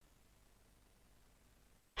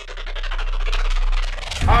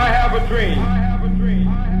have a dream.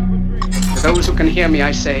 To those who can hear me,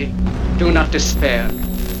 I say, do not despair.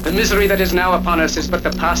 The misery that is now upon us is but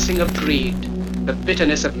the passing of greed, the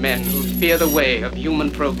bitterness of men who fear the way of human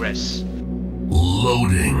progress.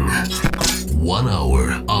 Loading. 1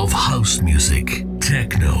 hour of house music,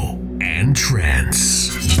 techno, and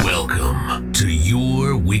trance. Welcome to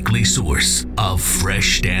your weekly source of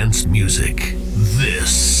fresh dance music.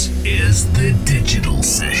 This is the Digital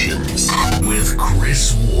Sessions with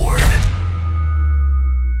Chris Ward.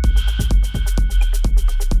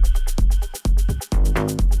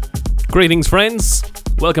 Greetings, friends.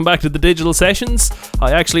 Welcome back to the Digital Sessions.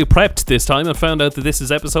 I actually prepped this time and found out that this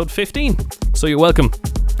is episode 15. So you're welcome.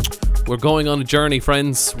 We're going on a journey,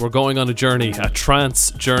 friends. We're going on a journey, a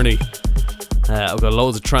trance journey. I've got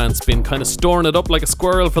loads of trance, been kind of storing it up like a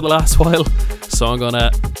squirrel for the last while. So I'm going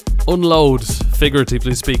to unload,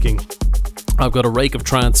 figuratively speaking. I've got a rake of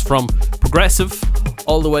trance from progressive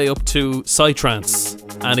all the way up to psytrance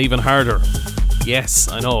and even harder. Yes,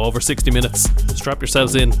 I know, over 60 minutes. Strap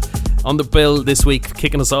yourselves in. On the bill this week,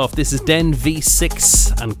 kicking us off, this is Den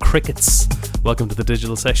V6 and Crickets. Welcome to the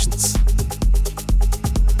Digital Sessions.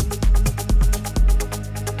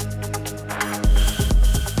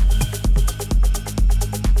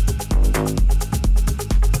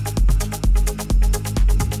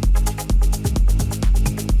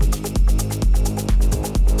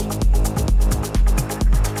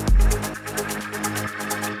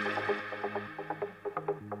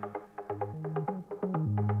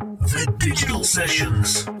 Digital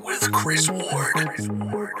Sessions with Chris Ward.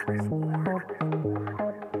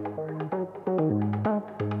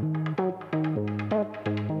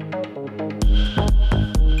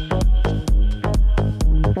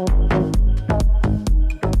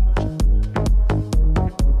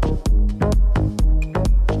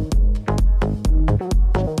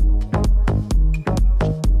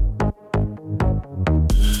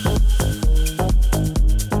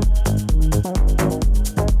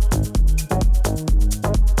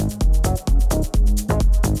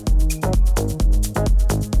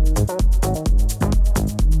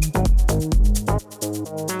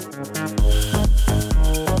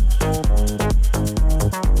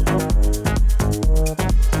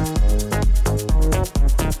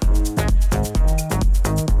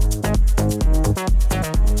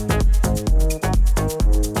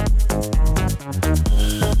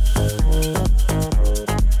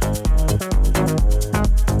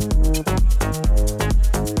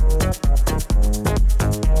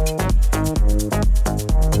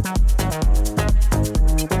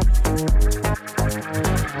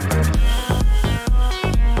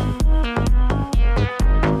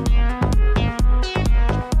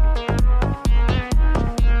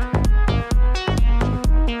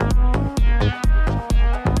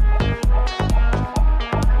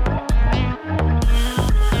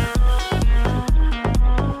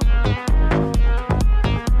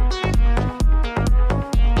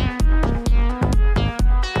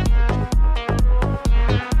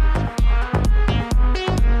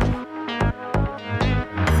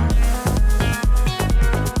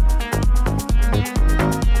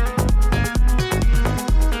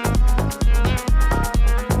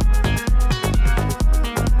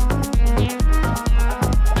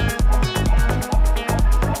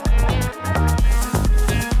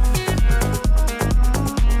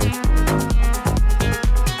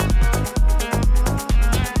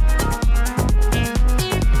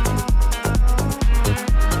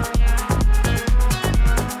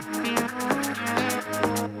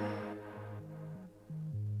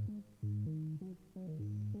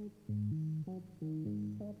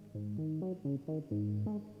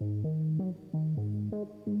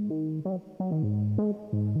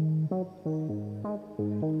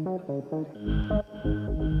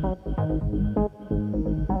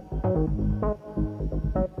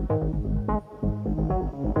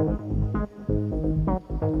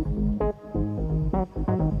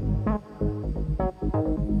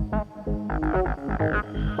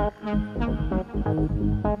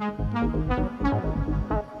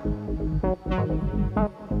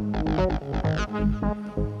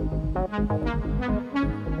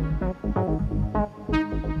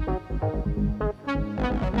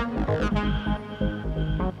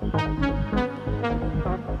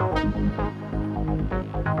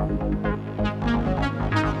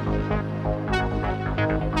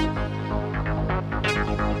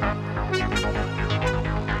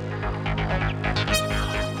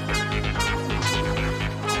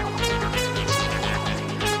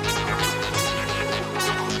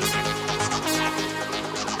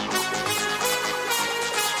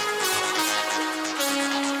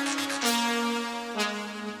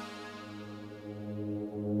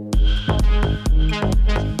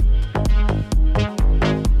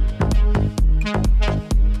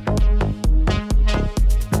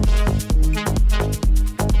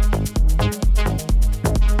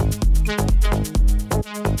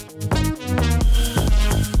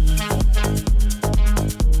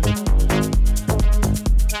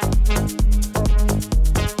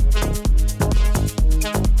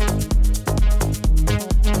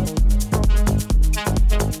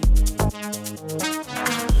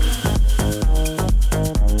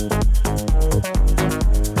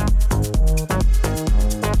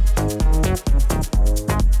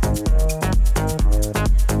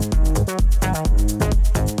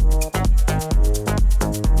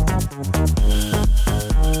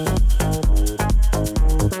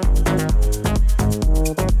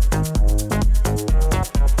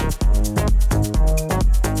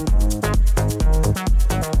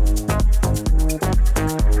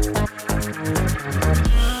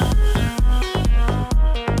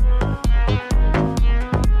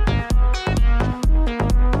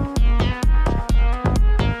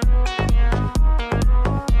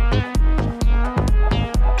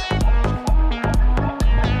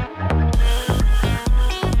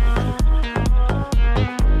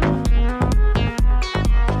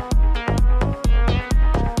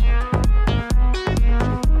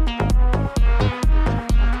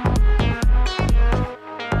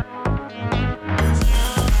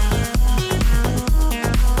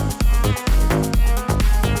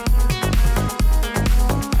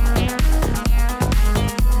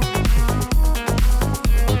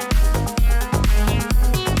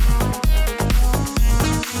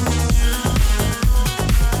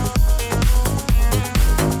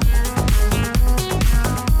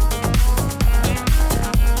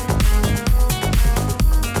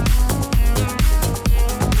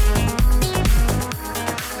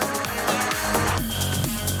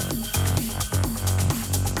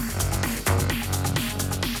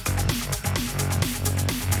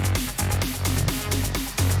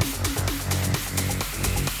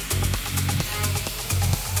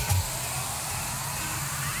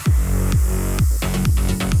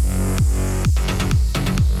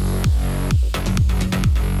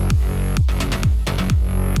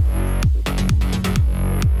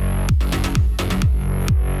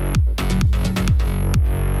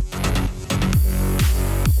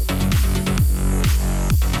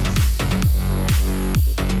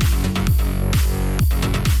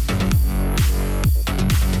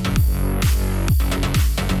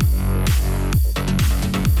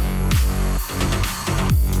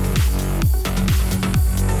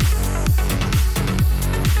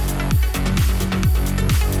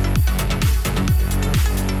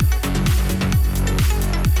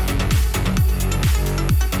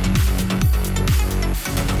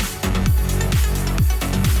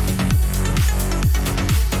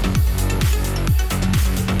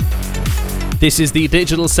 This is the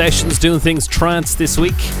Digital Sessions doing things trance this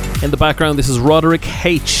week. In the background, this is Roderick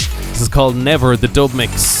H. This is called Never, the dub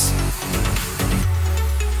mix.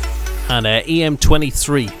 And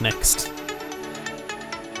EM23 next.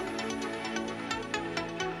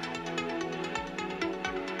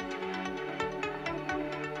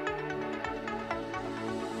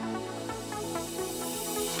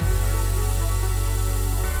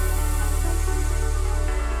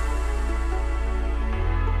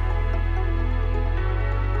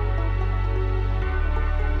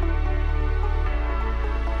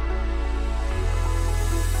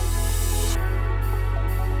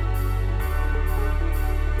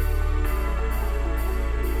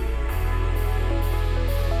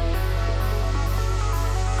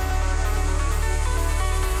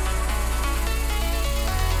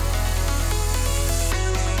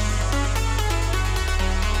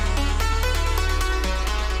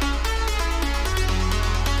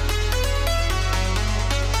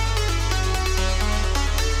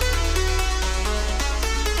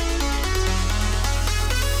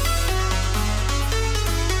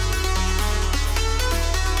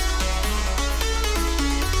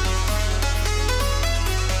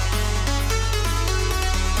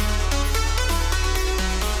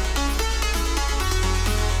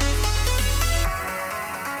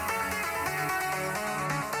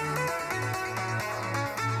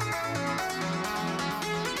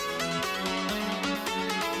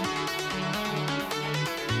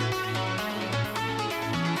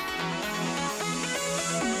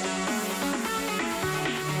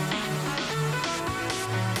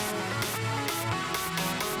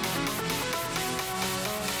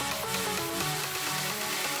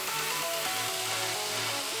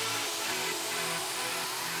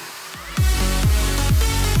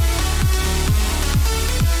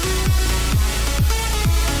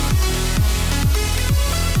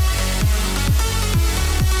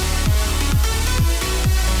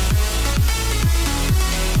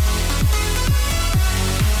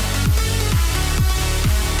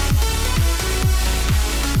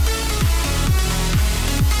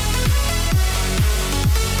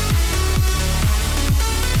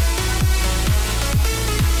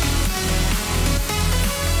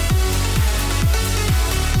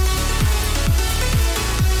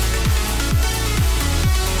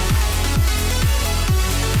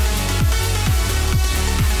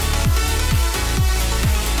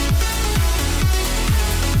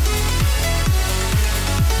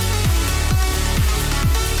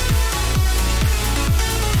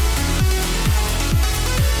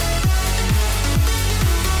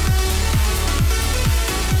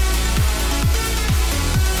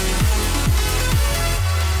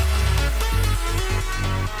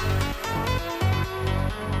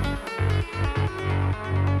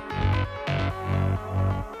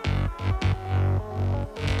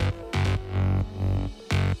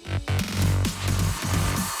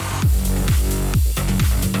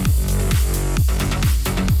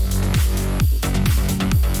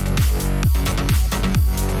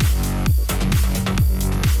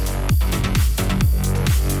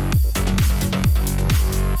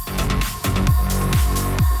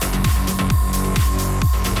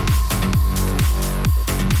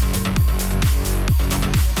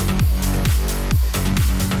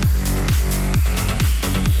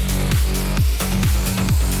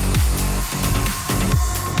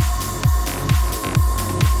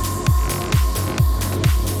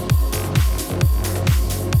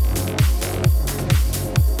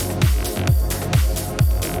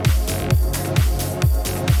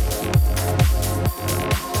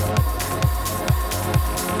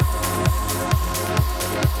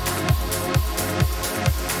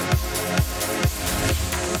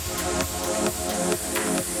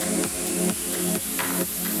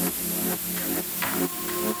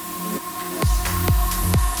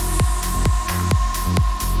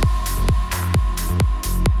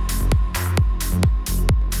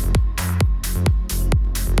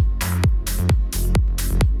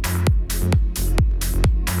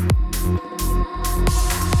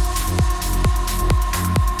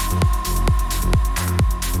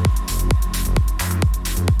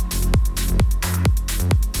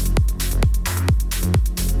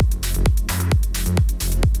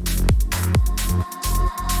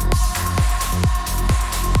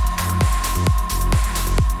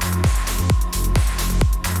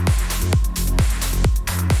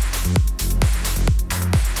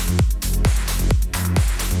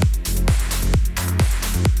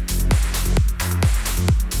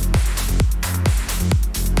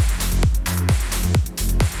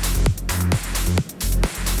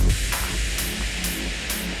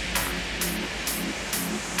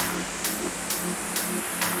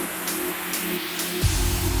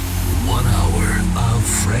 of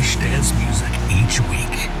fresh dance music each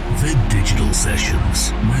week. The Digital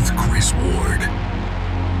Sessions with Chris Ward.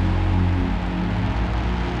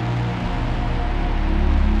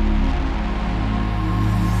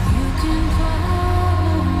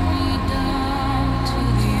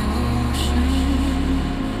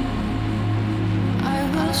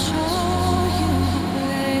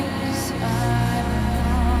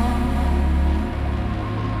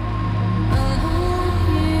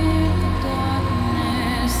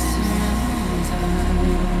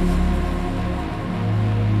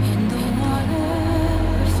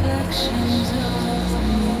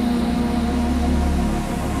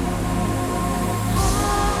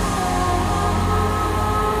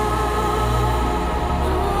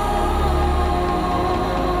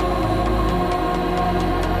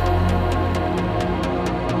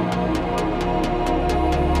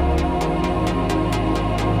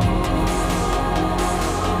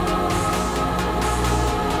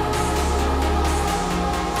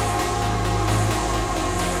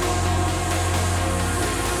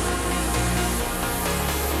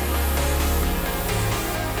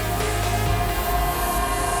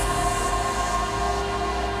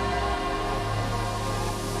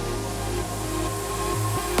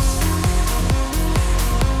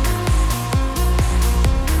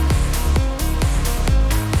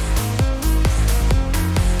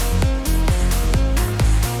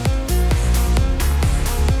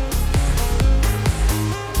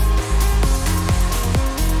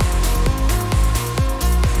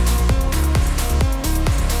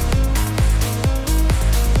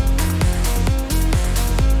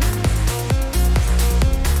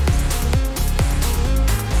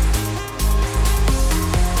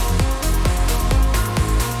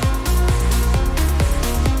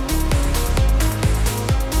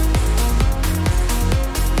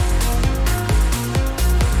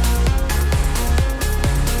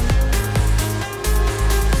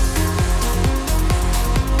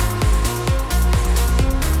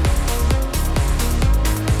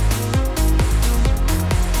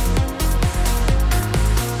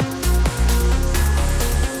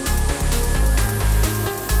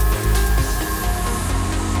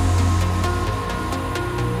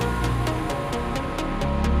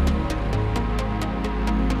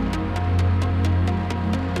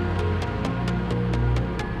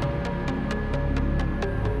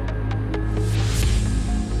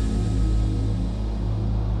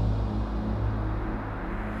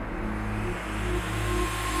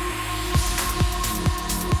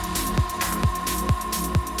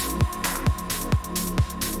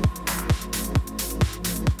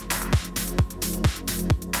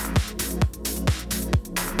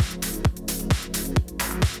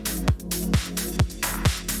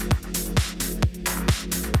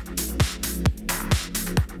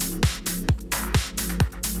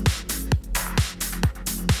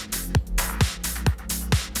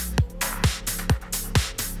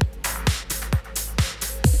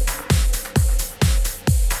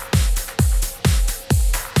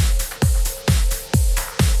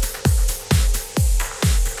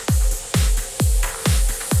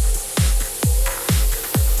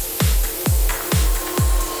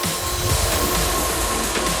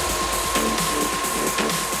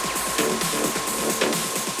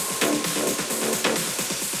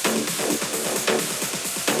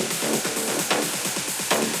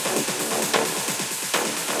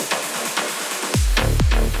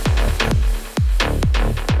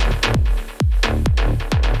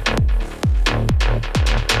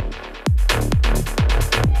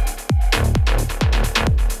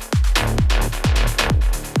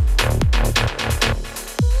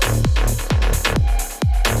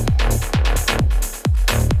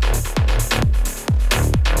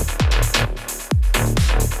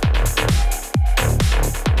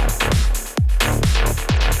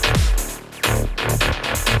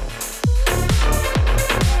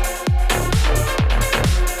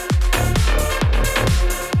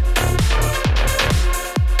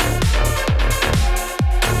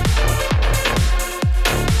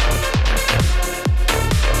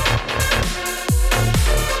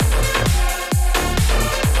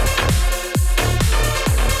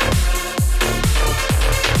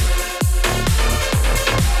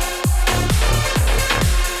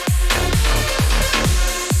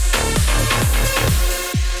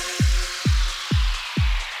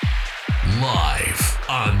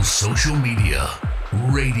 social media,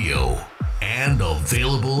 radio, and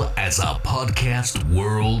available as a podcast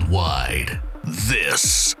worldwide.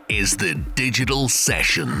 This is the Digital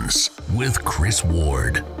Sessions with Chris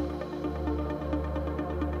Ward.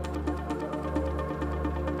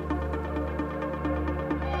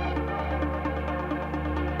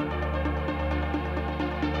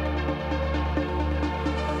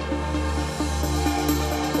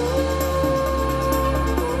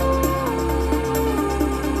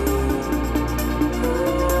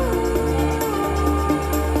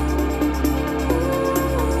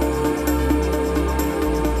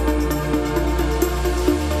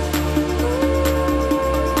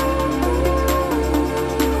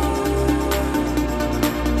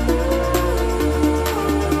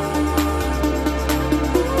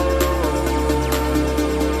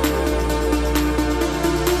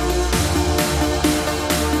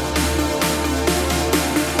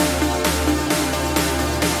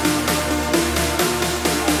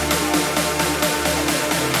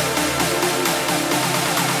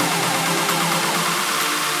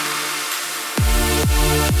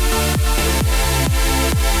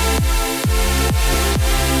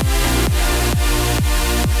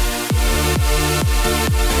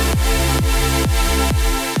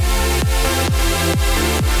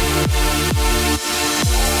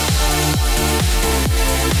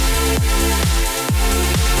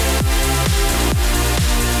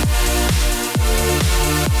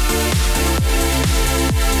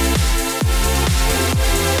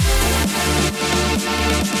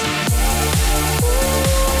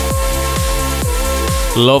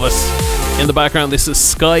 Love it. In the background, this is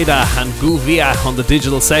Skyda and Gouvia on the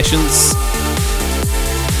Digital Sessions.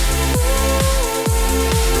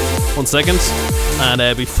 1 second.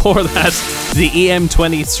 And before that, the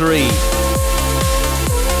EM23.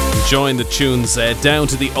 Enjoying the tunes. Down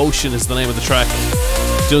to the Ocean is the name of the track.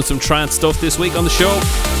 Doing some trance stuff this week on the show.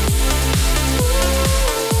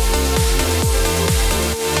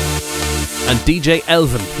 And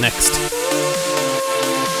DJ-Elven next.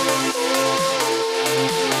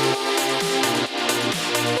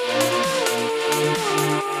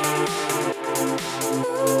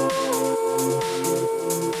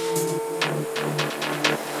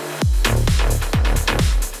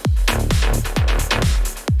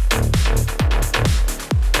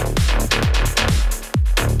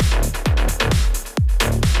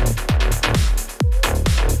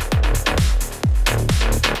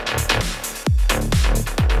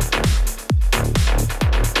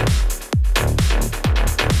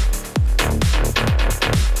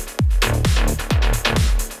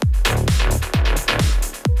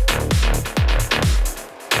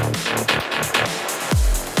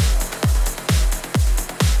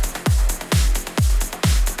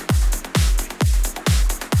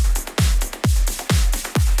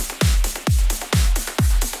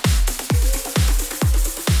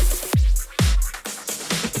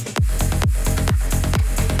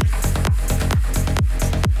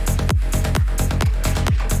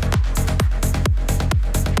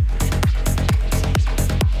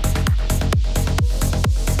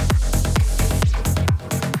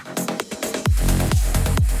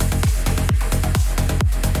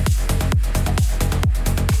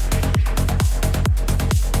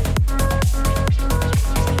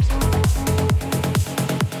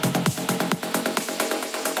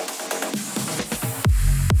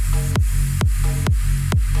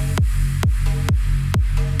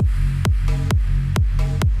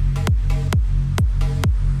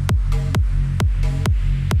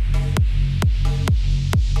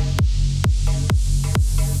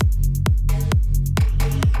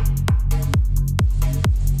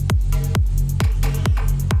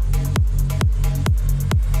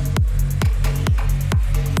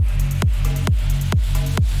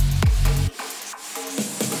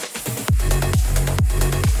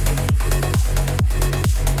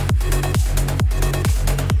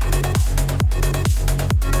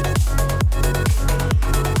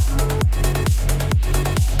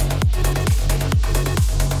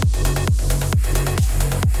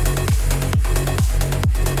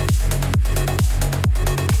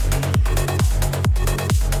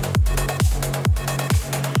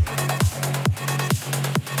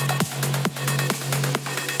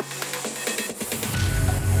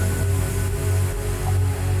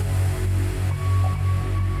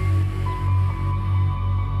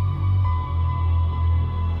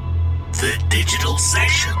 The Digital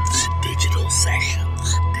Sessions. Digital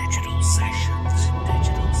Sessions. Digital Sessions.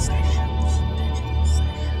 Digital Sessions. Digital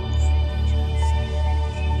Sessions.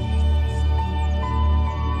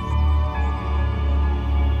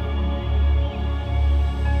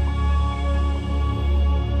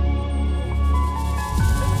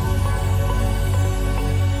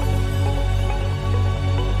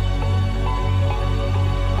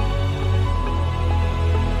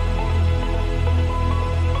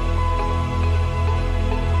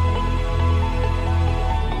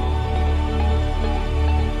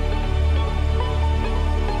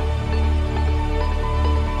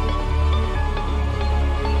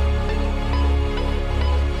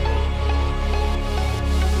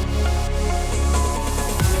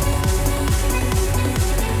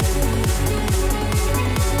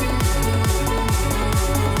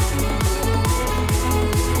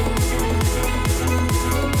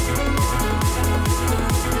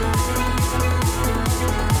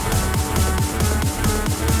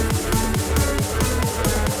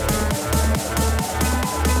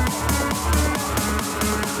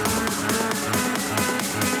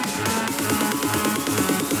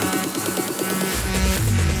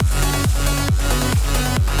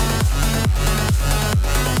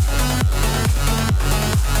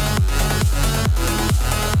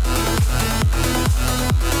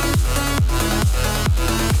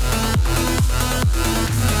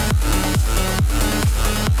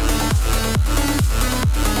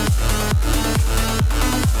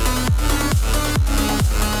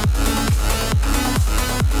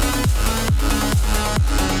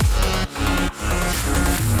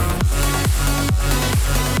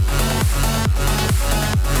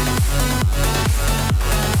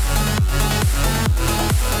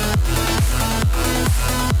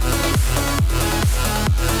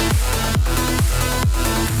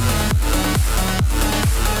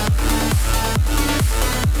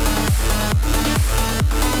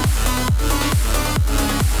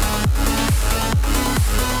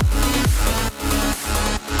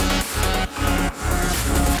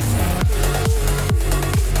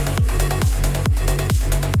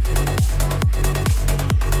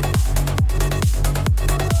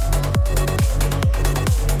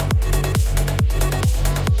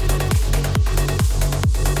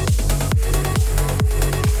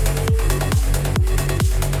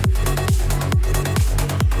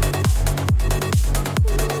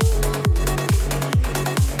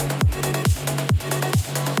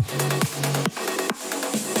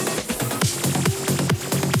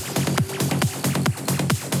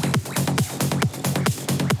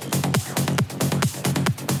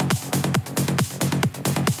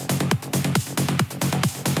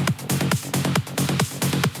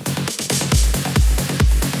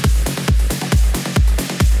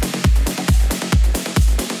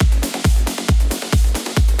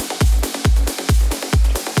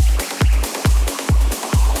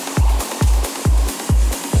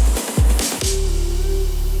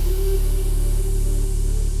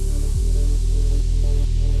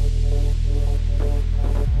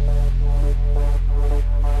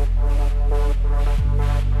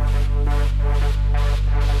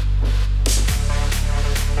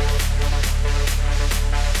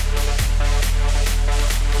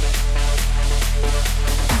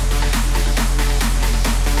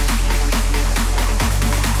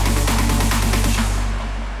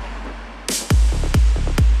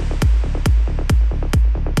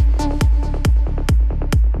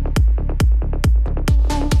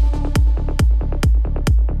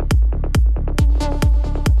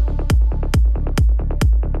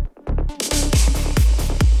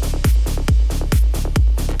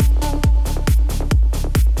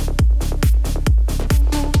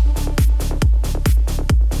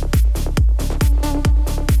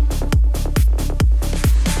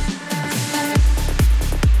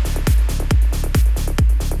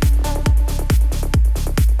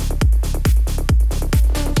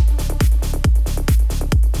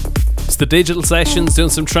 the Digital Sessions, doing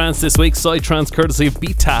some trance this week. Side trance courtesy of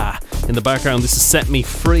BiTAH. In the background, this is Set Me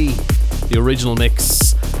Free, the original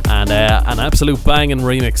mix, and an absolute banging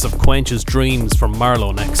remix of Quench's Dreams from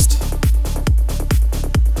Marlo next.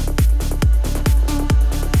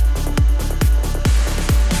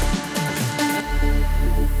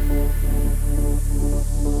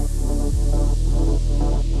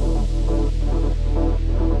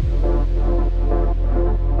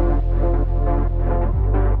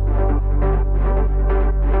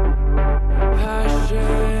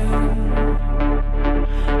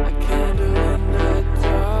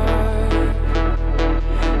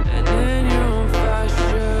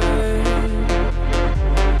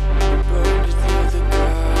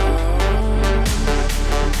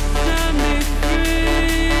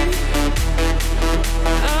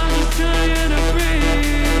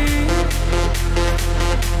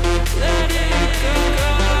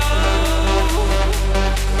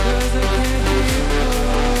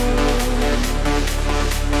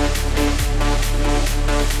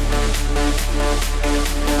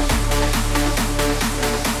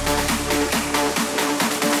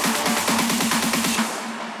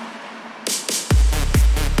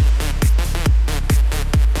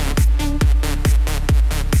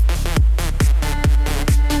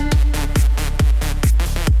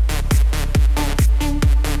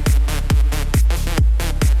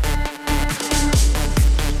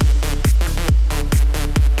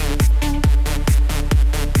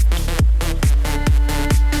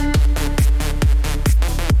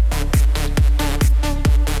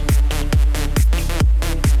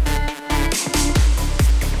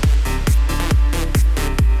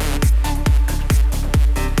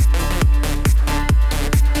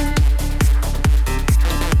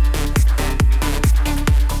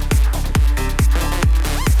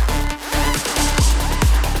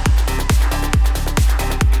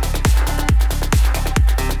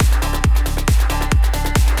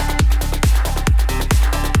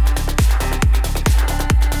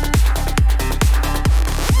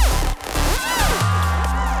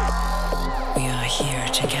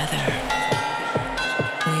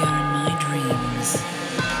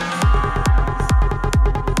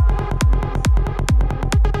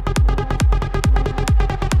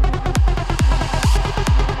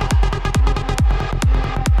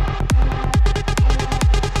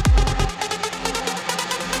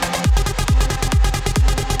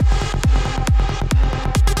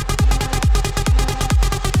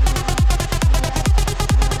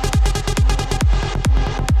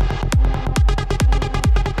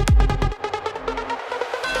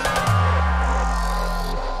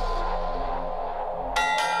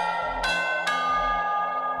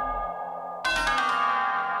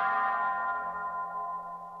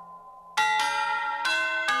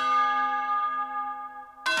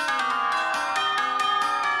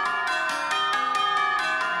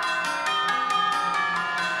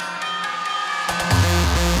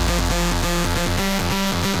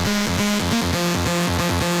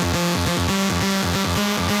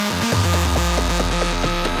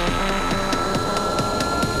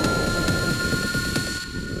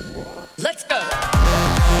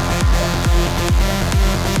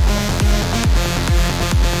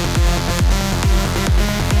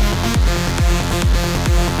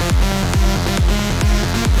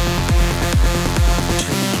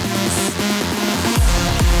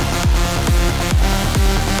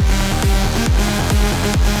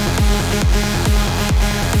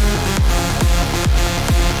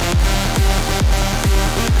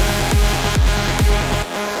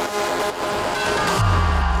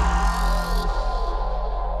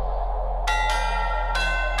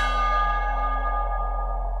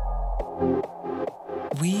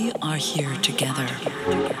 We are here together.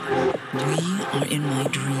 We are in my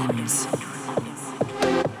dreams.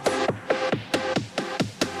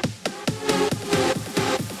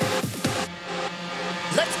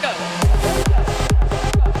 Let's go.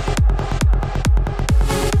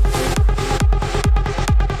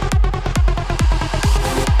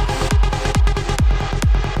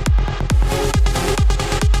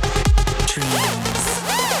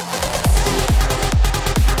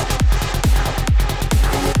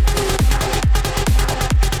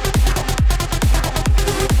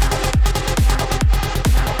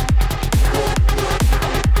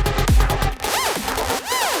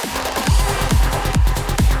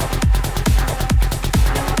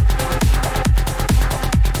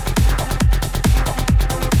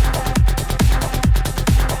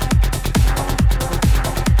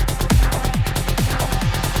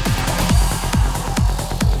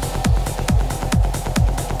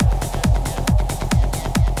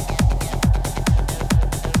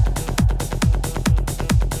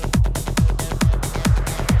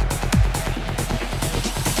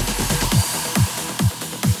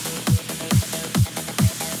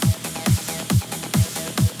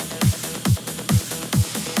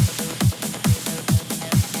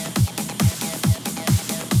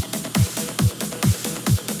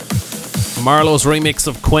 Marlo's remix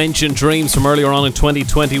of Quench and Dreams from earlier on in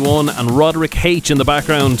 2021, and Roderick H in the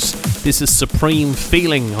background. This is Supreme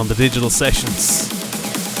Feeling on the Digital Sessions.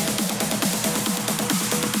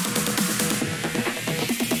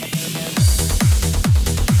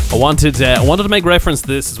 I wanted to make reference to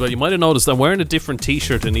this as well. You might have noticed I'm wearing a different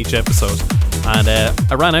t-shirt in each episode, and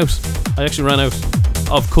I ran out. I actually ran out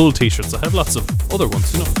of cool t-shirts. I have lots of other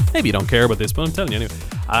ones, you know. Maybe you don't care about this, but I'm telling you anyway.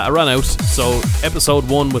 I ran out, so episode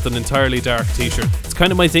 1 with an entirely dark t-shirt. It's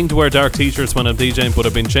kind of my thing to wear dark t-shirts when I'm DJing, but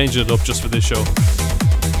I've been changing it up just for this show.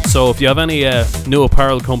 So if you have any new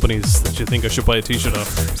apparel companies that you think I should buy a t-shirt off,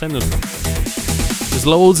 send them to me. There's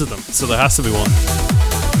loads of them, so there has to be one.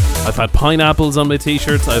 I've had pineapples on my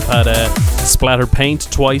t-shirts. I've had splattered paint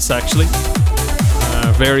twice, actually.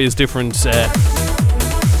 Various different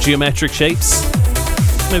geometric shapes.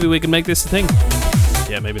 Maybe we can make this a thing.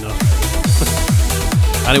 Yeah, maybe not.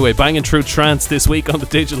 Anyway, banging through trance this week on the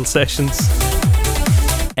Digital Sessions.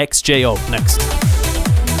 XJO next.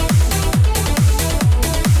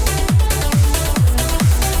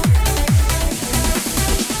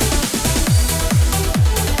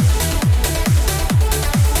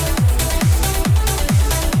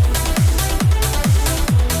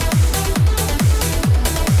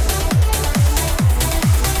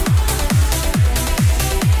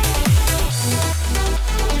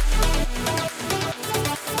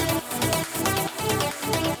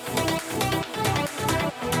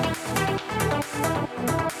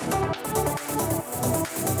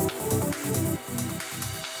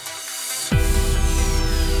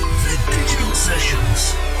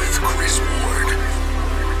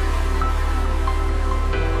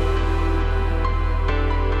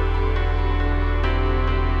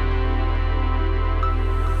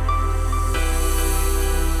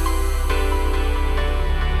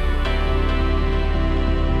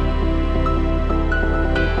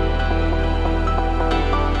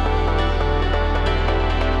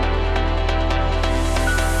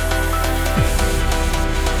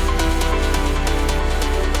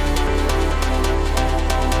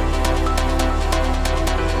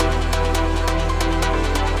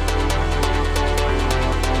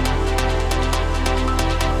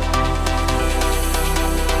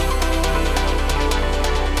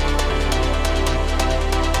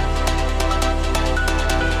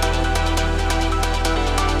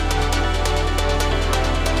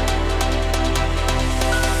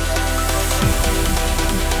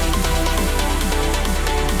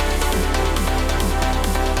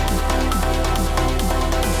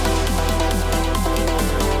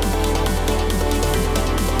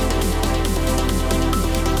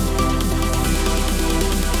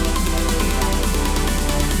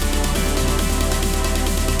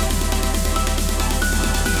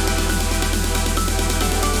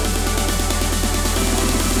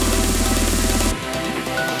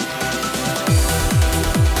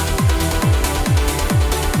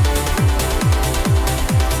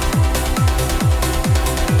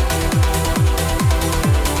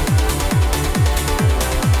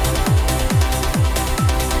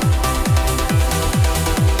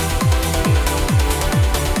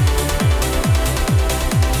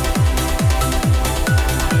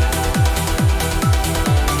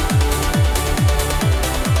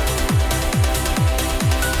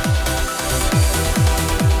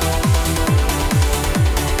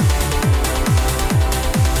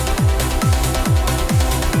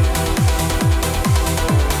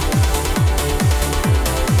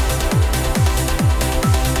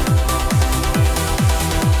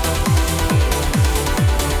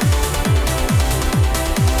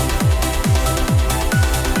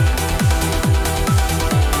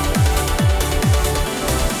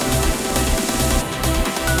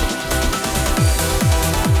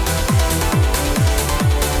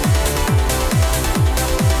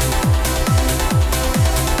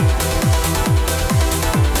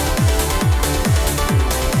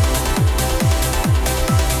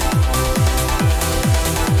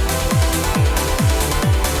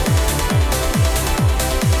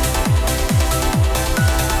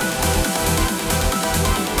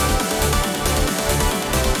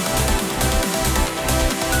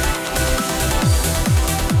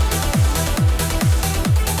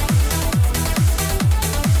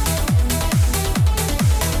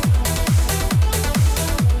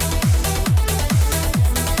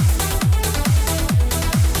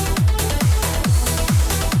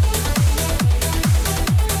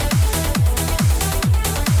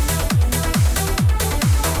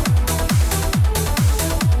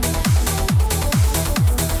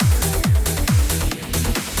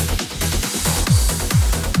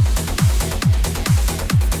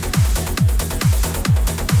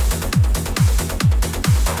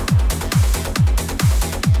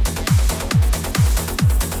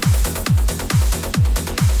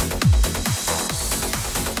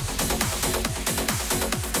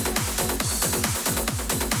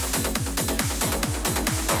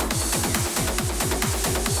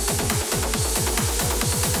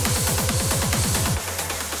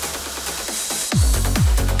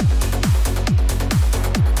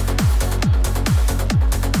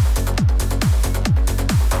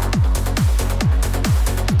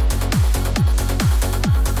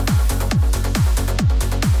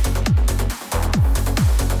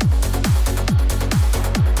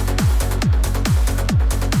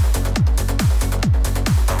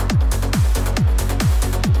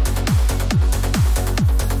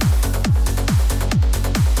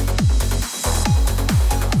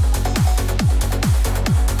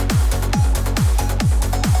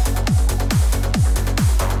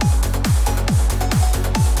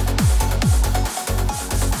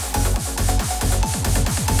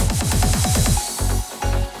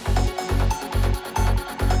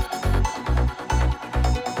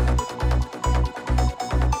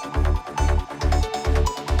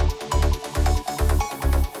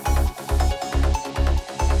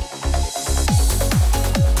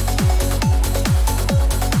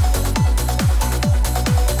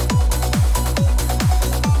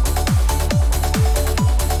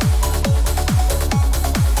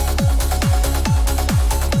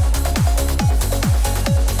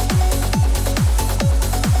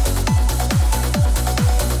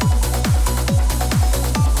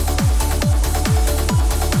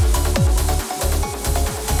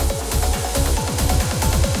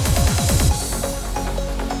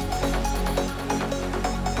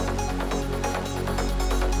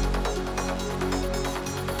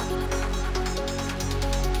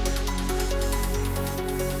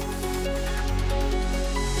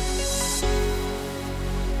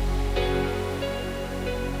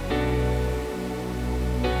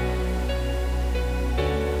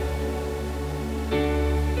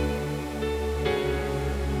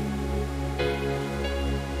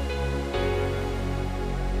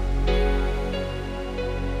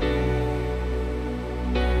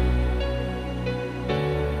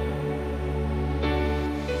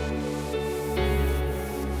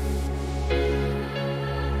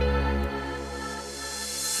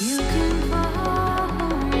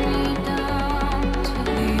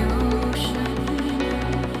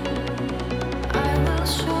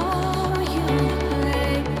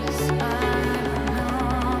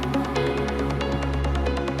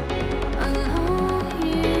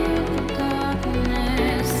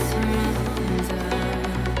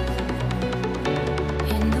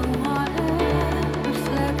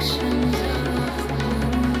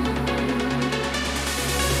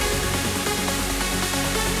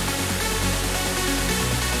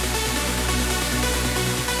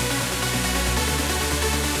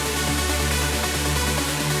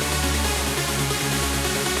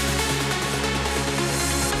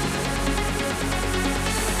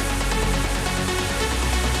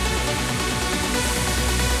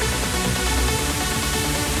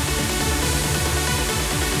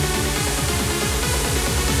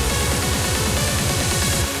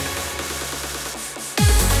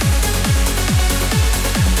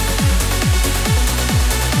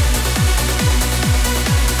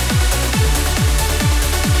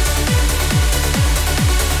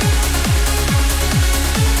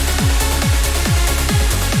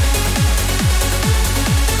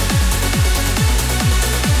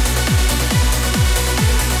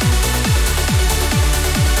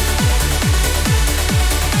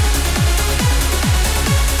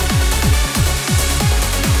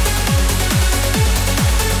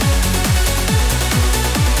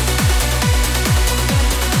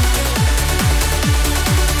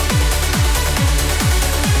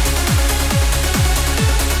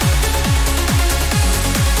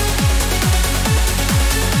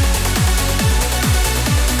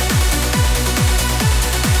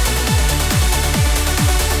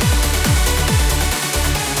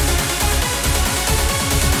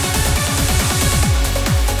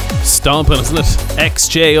 stomping, isn't it?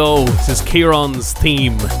 XJO, this is Kierans'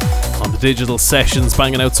 theme on the Digital Sessions,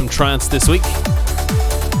 banging out some trance this week.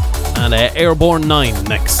 And Airborne 9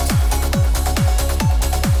 next.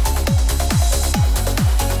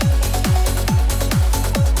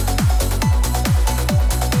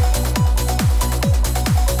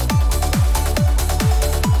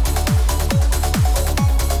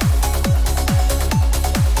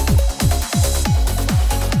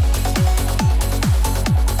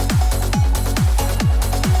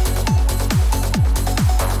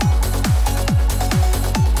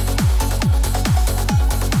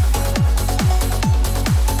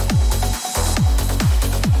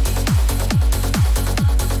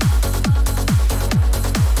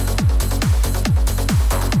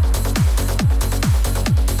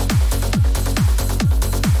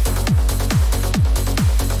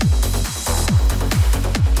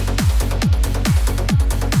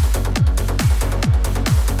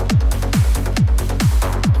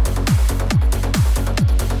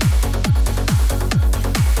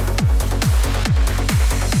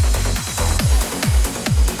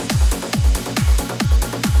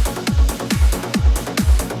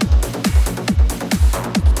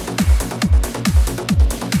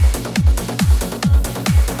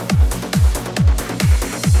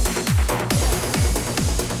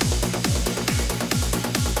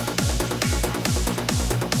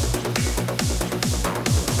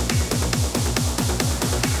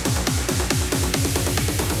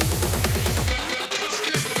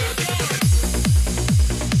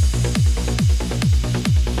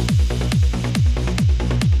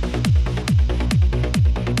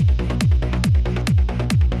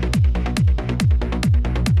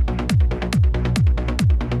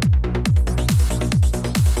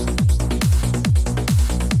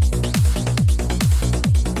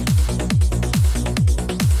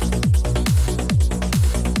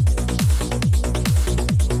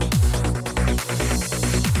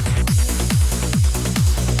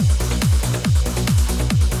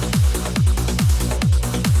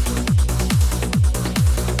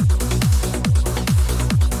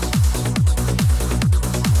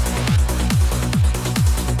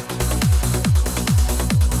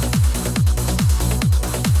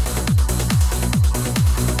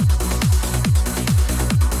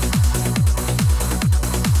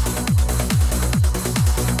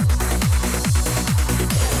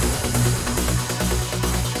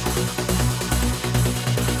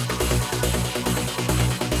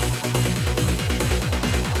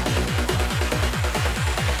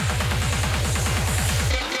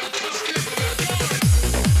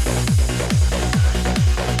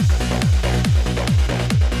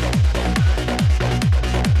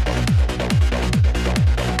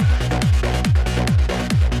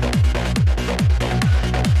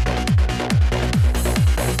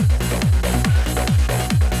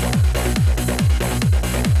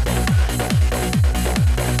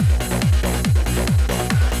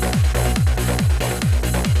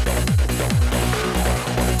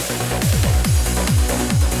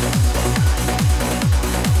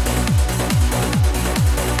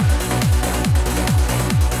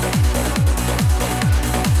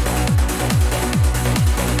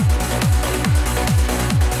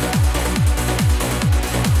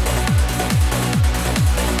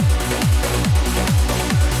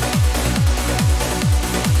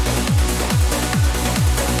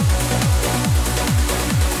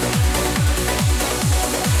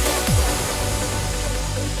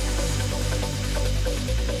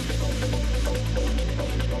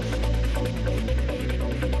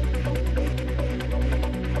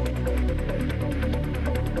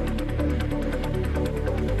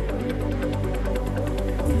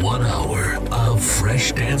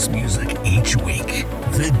 fresh dance music each week.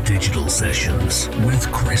 The Digital Sessions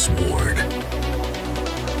with Chris Ward.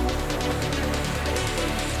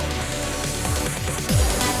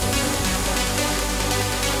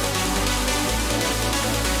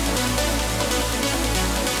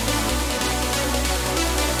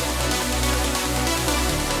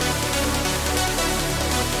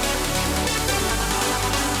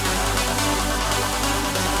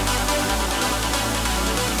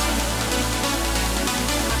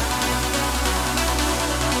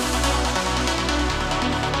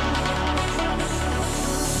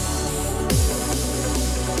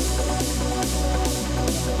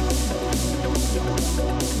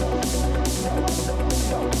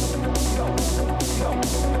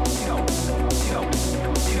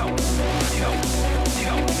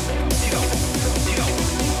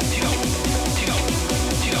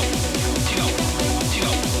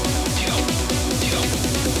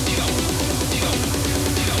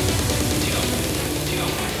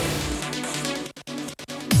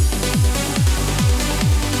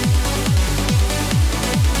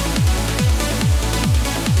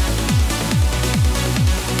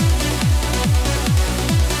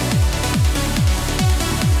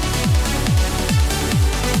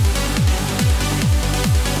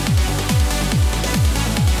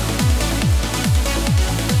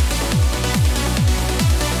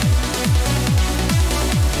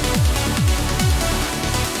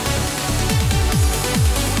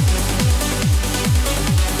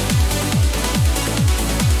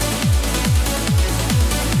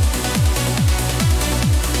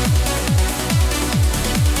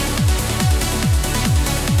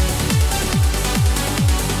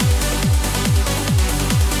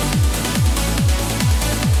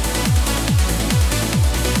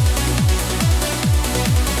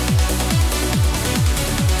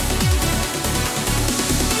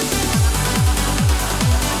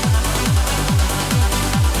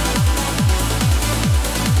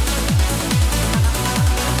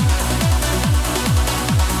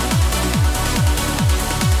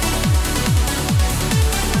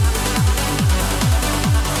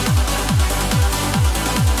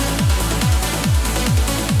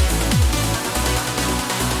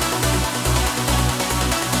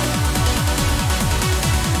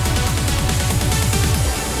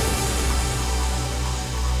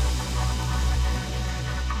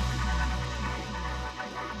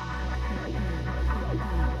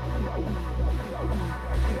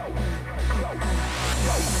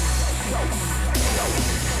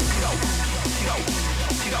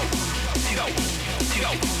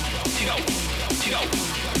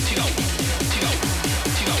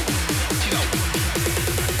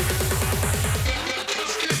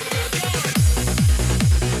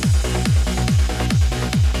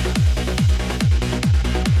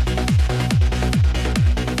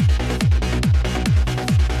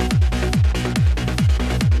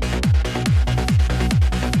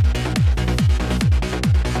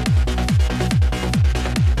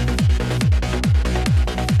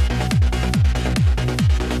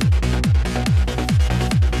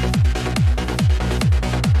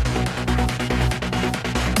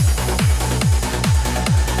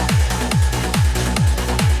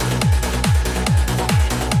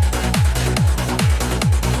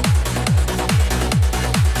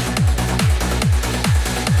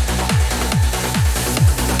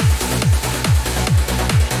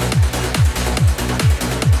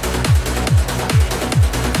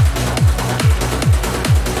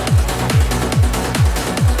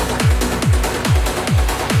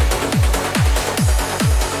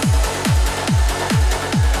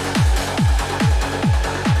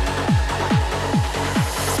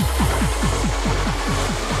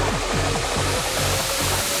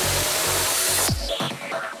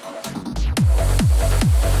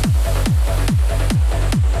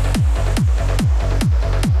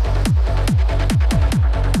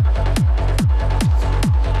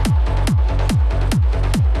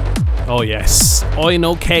 Oh yes, I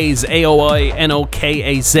know Kaze,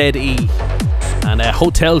 Aoinokaze, and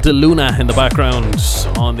Hotel de Luna in the background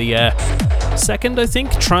on the second, I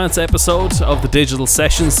think, trance episode of the Digital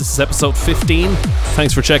Sessions. This is episode 15.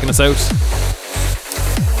 Thanks for checking us out.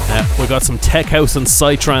 We got some tech house and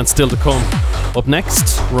psytrance still to come. Up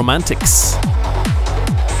next, Romantyx.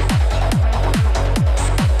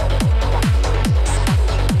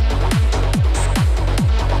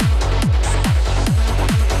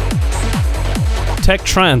 Tech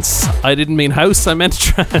trance. I didn't mean house, I meant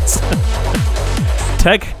trance.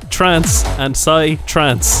 Tech, trance, and psy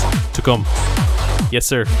trance to come. Yes,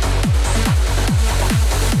 sir.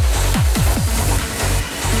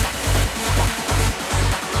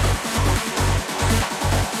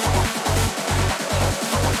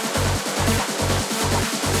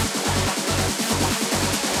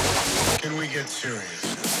 Can we get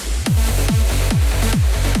serious?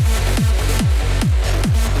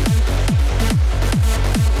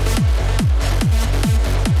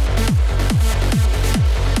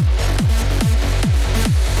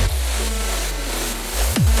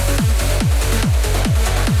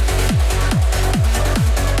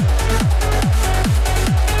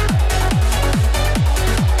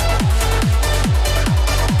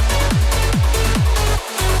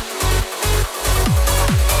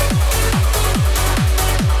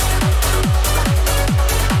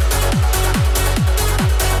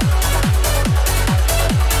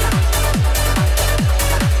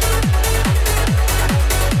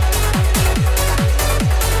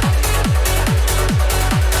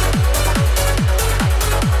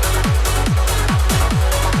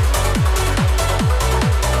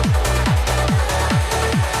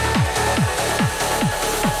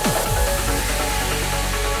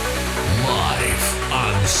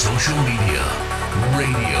 social media,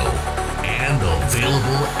 radio, and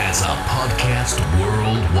available as a podcast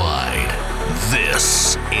worldwide.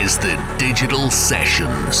 This is the Digital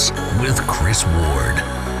Sessions with Chris Ward.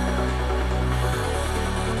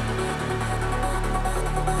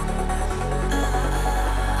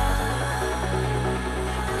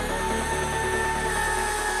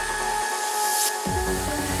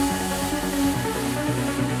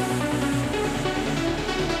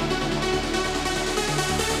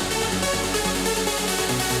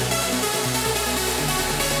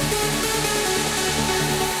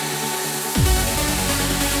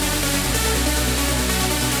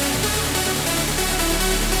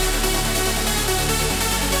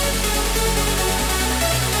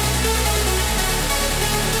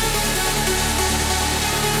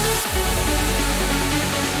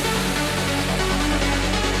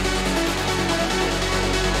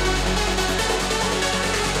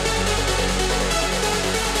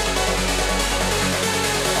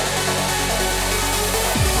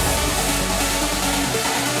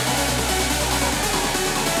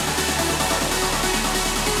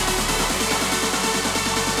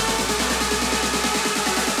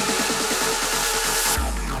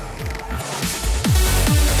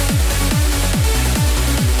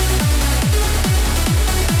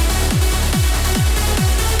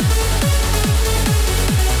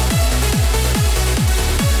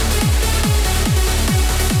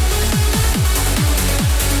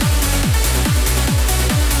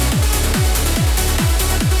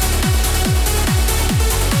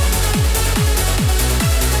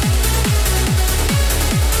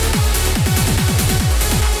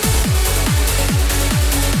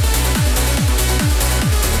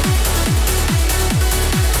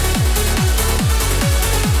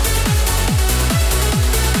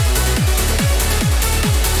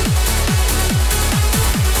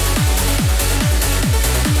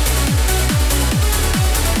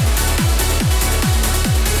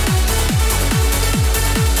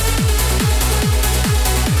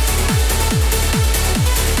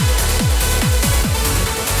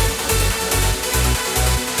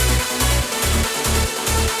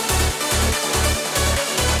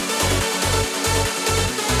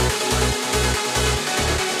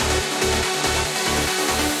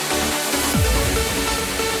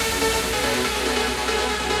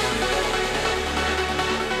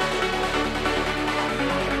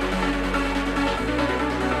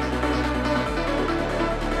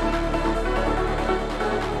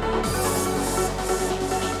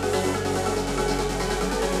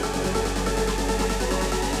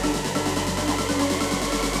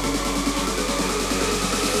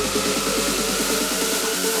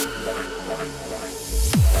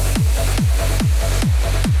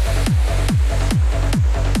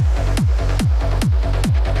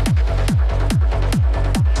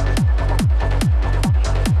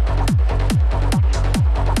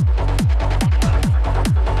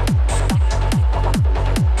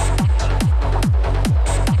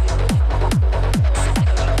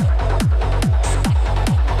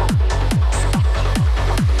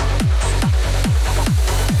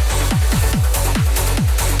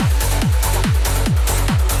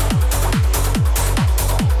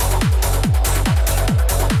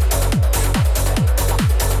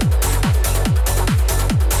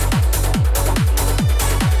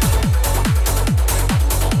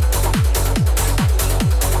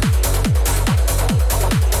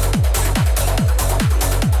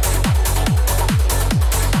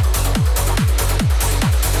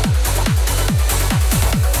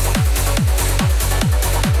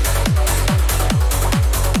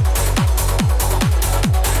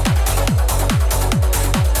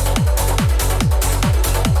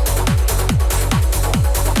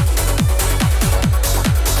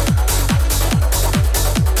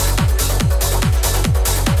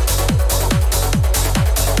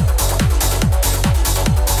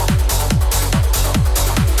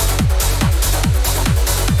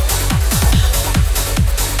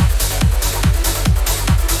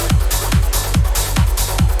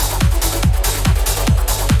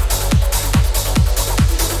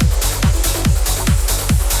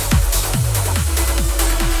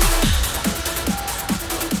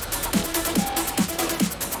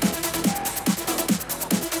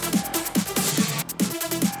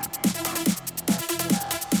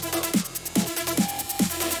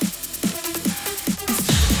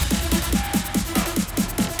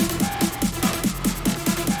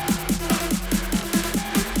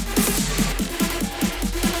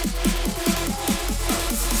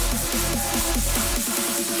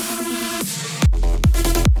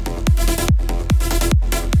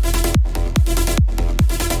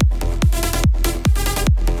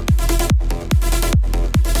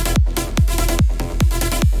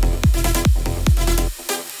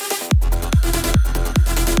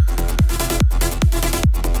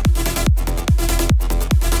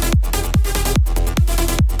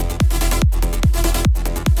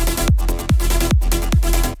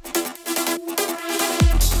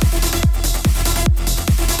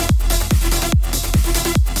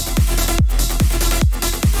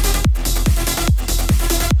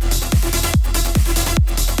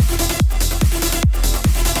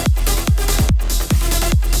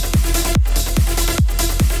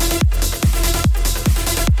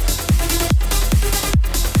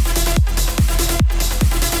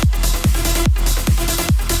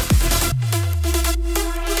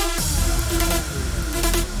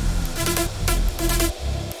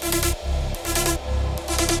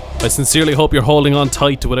 I sincerely hope you're holding on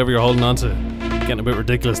tight to whatever you're holding on to. Getting a bit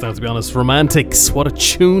ridiculous now, to be honest. Romantyx, what a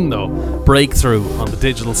tune though. Breakthrough on the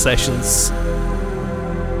digital sessions.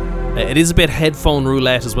 It is a bit headphone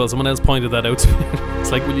roulette as well. Someone else pointed that out to me.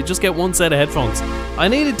 It's like, will you just get one set of headphones? I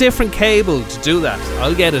need a different cable to do that.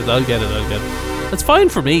 I'll get it. That's fine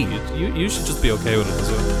for me. You should just be okay with it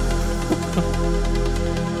as well.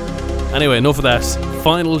 Anyway, enough of that.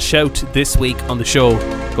 Final shout this week on the show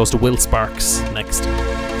goes to Will Sparks next.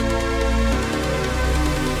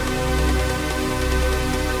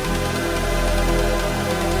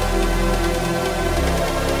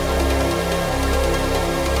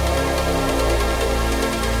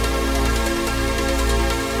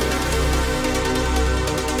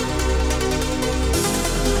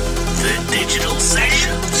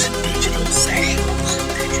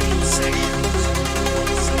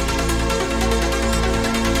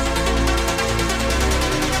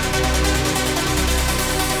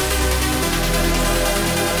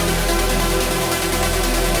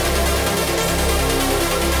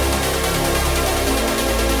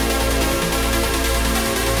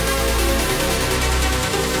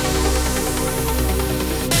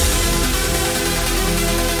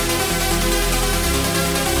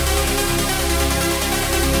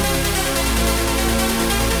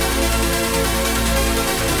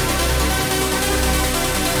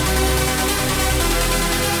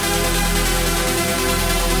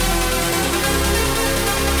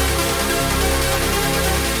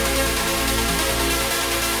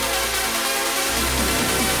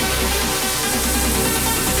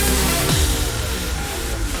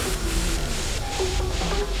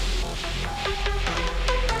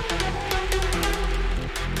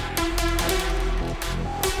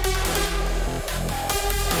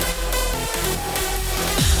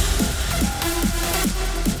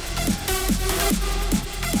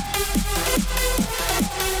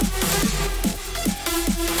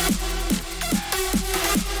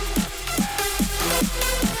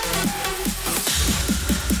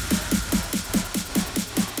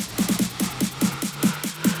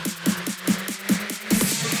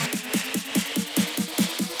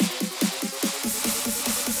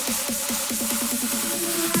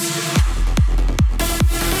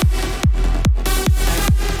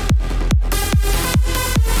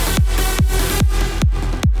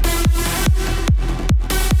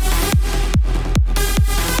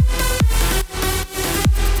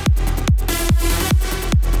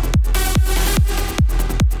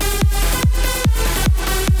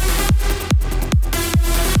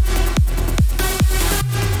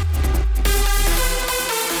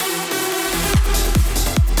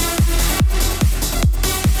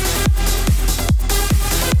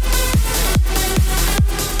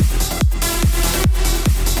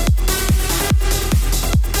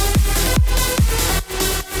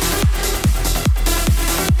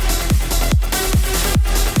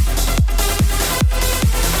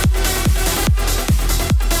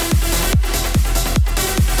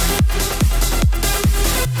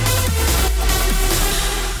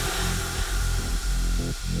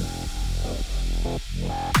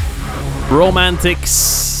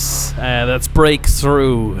 Romantyx, that's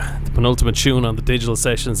Breakthrough, the penultimate tune on the digital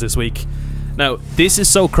sessions this week. Now, this is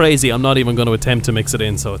so crazy, I'm not even going to attempt to mix it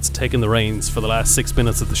in, so it's taking the reins for the last 6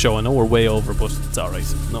 minutes of the show. I know we're way over, but it's alright,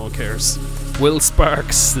 no one cares. Will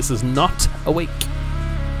Sparks, this is Not Awake.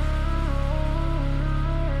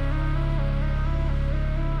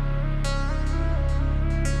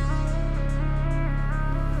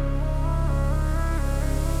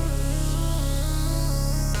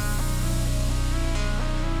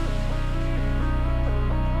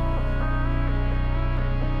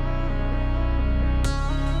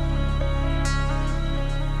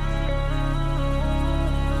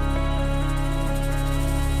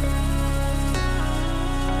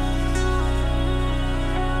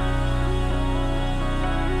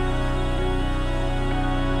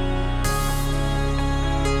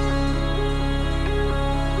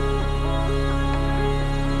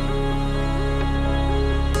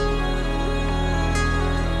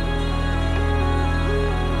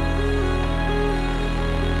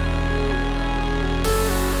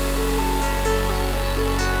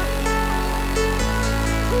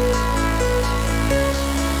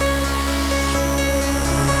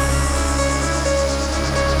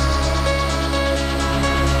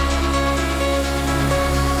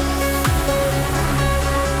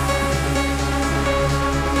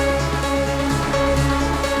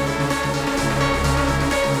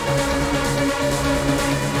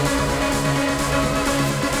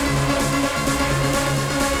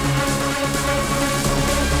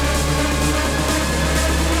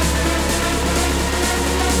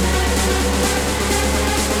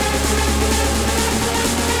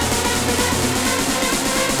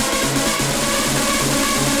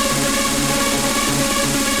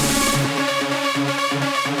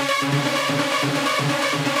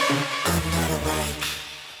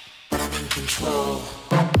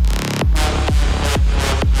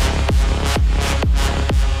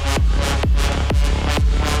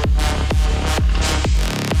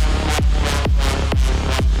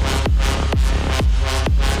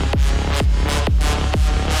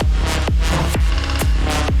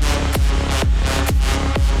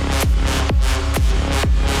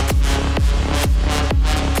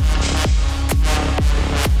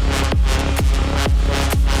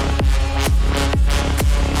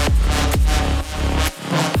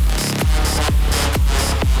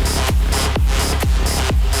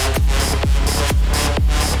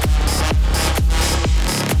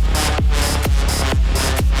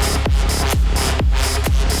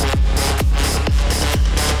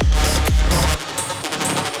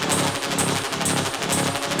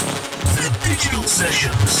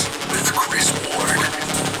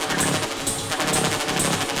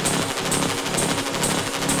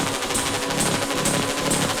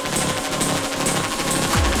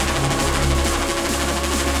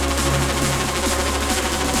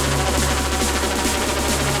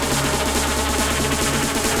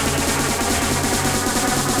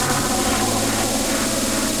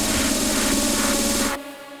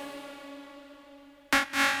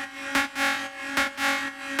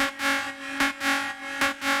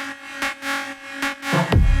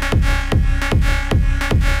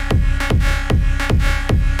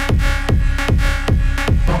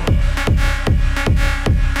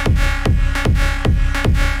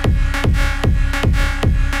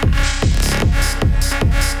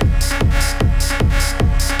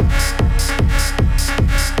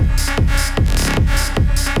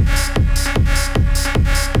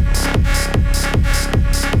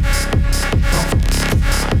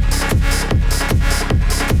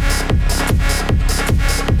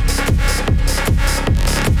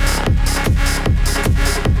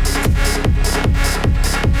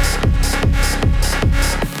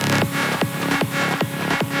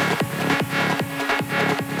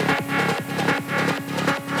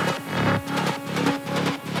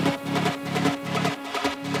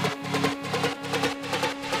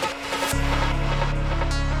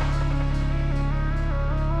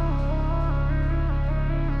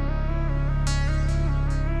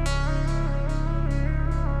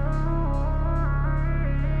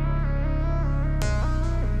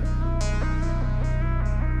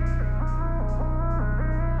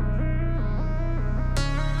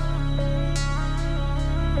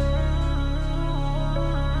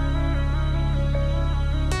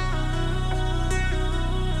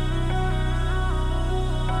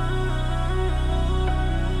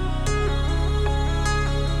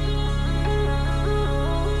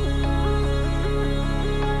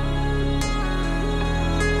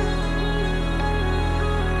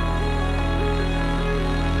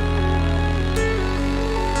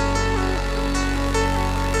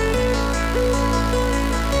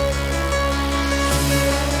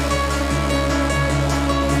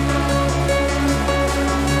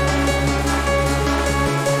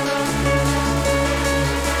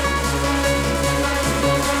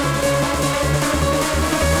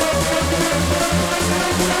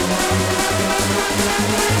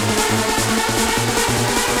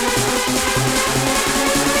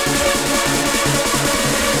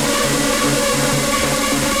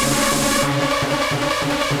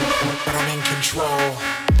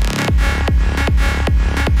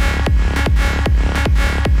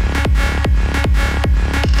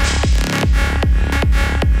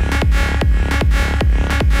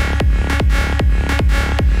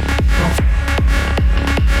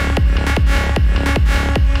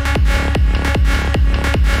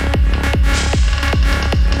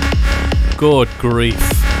 Good grief.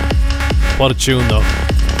 What a tune though.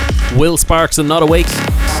 Will Sparks and Not Awake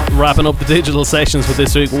wrapping up the digital sessions for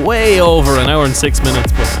this week. Way over an hour and 6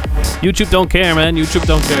 minutes, but YouTube don't care, man. YouTube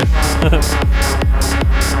don't care.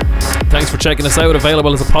 Thanks for checking us out.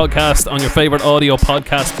 Available as a podcast on your favourite audio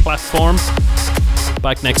podcast platform.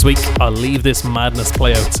 Back next week. I'll leave this madness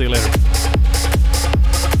play out. See you later.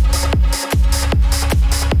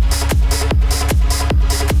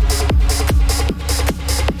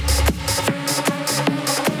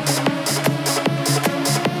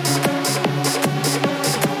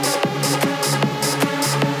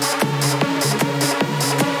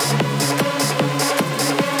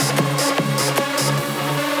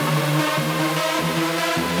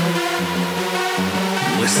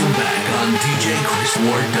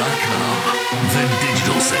 DJChrisWard.com. The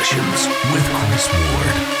Digital Sessions with Chris Ward.